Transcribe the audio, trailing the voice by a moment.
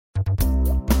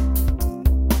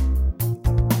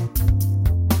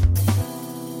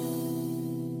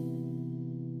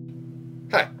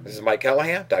This is Mike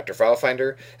Callahan, Dr. File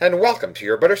Finder, and welcome to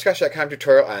your Butterscotch.com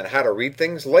tutorial on how to read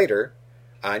things later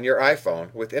on your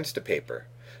iPhone with Instapaper.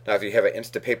 Now, if you have an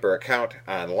Instapaper account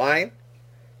online,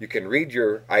 you can read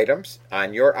your items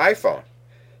on your iPhone.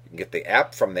 You can get the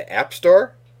app from the App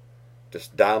Store.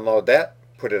 Just download that,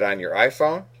 put it on your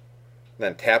iPhone,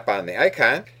 then tap on the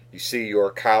icon. You see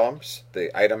your columns,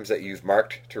 the items that you've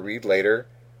marked to read later,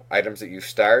 items that you've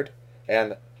starred,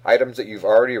 and items that you've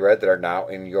already read that are now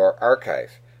in your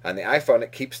archive. On the iPhone,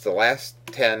 it keeps the last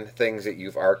 10 things that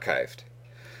you've archived.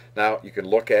 Now, you can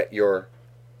look at your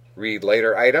read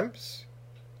later items,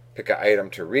 pick an item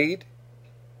to read.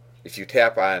 If you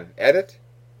tap on Edit,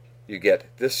 you get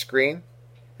this screen,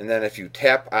 and then if you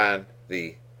tap on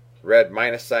the red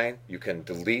minus sign, you can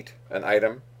delete an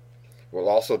item. We'll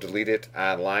also delete it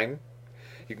online.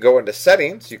 You can go into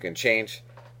Settings, you can change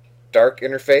dark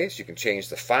interface, you can change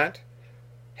the font,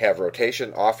 have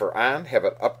rotation off or on, have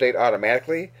it update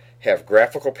automatically, have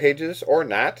graphical pages or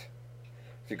not.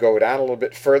 If you go down a little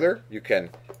bit further, you can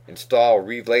install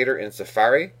Read Later in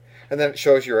Safari, and then it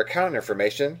shows your account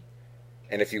information.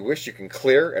 And if you wish, you can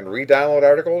clear and re-download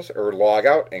articles or log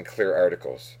out and clear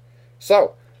articles.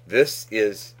 So, this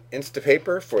is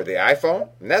Instapaper for the iPhone,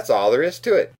 and that's all there is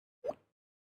to it.